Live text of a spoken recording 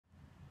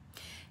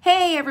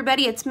Hey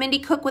everybody, it's Mindy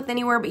Cook with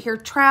Anywhere But Here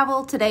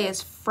Travel. Today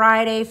is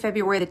Friday,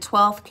 February the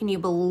 12th. Can you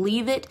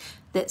believe it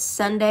that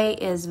Sunday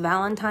is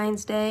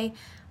Valentine's Day?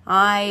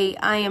 I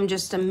am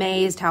just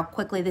amazed how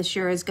quickly this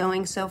year is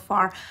going so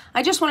far.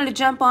 I just wanted to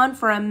jump on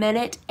for a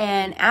minute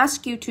and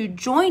ask you to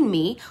join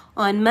me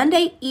on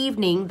Monday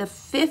evening, the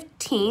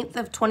 15th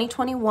of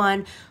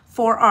 2021,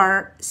 for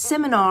our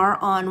seminar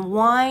on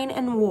wine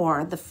and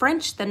war, the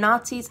French, the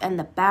Nazis, and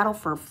the battle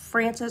for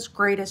France's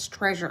greatest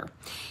treasure.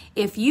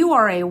 If you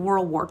are a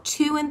World War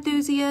II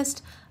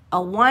enthusiast, a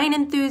wine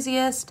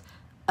enthusiast,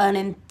 an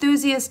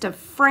enthusiast of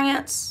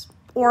France,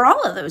 or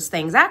all of those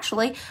things,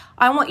 actually,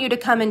 I want you to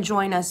come and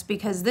join us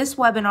because this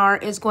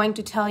webinar is going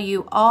to tell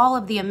you all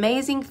of the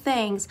amazing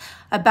things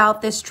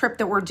about this trip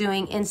that we're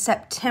doing in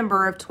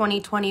September of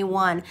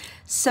 2021.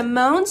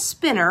 Simone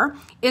Spinner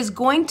is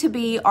going to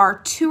be our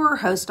tour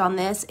host on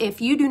this.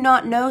 If you do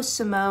not know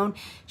Simone,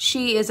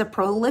 she is a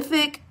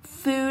prolific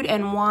food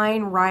and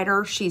wine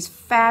writer. She's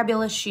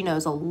fabulous. She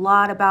knows a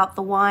lot about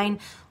the wine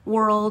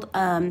world.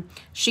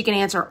 She can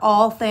answer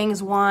all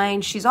things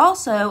wine. She's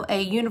also a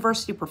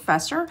university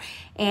professor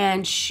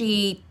and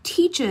she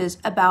teaches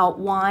about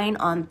wine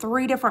on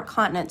 3 different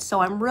continents.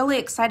 So I'm really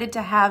excited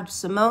to have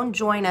Simone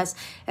join us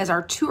as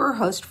our tour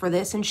host for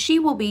this, and she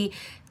will be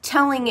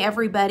telling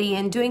everybody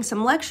and doing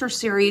some lecture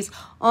series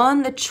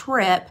on the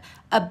trip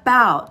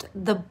about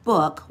the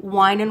book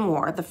Wine and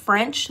War, the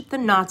French, the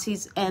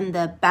Nazis, and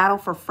the battle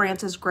for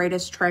France's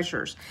greatest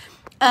treasures.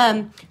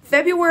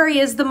 February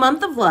is the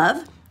month of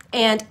love,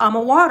 and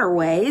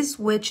AmaWaterways,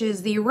 which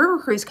is the river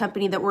cruise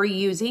company that we're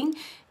using,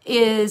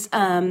 is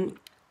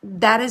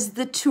that is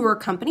the tour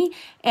company,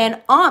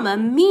 and Ama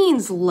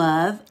means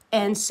love,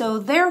 and so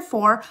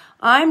therefore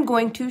I'm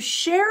going to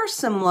share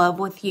some love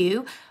with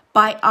you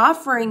by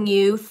offering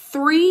you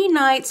 3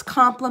 nights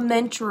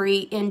complimentary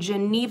in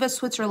Geneva,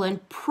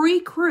 Switzerland,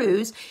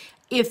 pre-cruise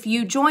if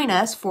you join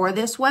us for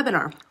this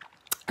webinar.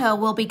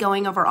 We'll be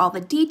going over all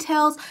the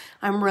details.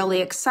 I'm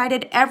really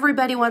excited.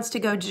 Everybody wants to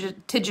go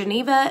to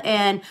Geneva,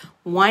 and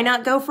why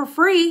not go for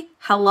free?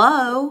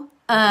 Hello.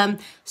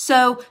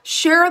 So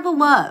share the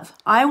love.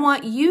 I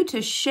want you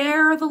to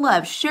share the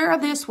love. Share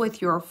this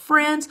with your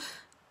friends.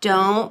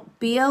 Don't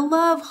be a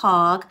love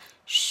hog.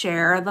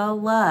 Share the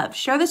love.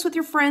 Share this with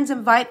your friends.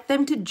 Invite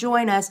them to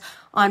join us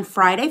on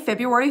Friday,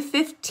 February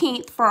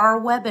 15th for our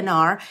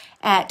webinar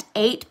at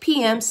 8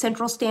 p.m.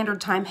 Central Standard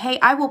Time. Hey,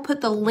 I will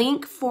put the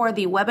link for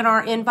the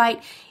webinar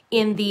invite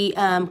in the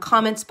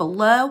comments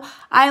below.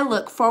 I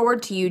look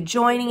forward to you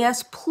joining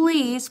us.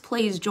 Please,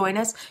 please join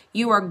us.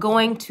 You are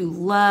going to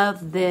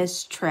love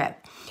this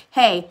trip.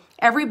 Hey,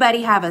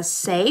 everybody have a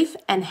safe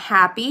and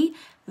happy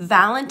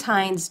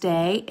Valentine's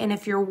Day. And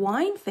if you're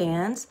wine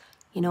fans,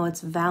 you know,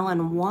 it's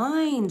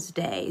Valentine's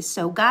Day.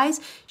 So guys,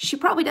 she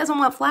probably doesn't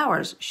want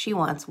flowers. She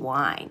wants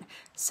wine.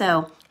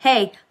 So,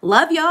 hey,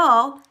 love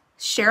y'all.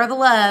 Share the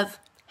love.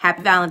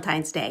 Happy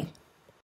Valentine's Day.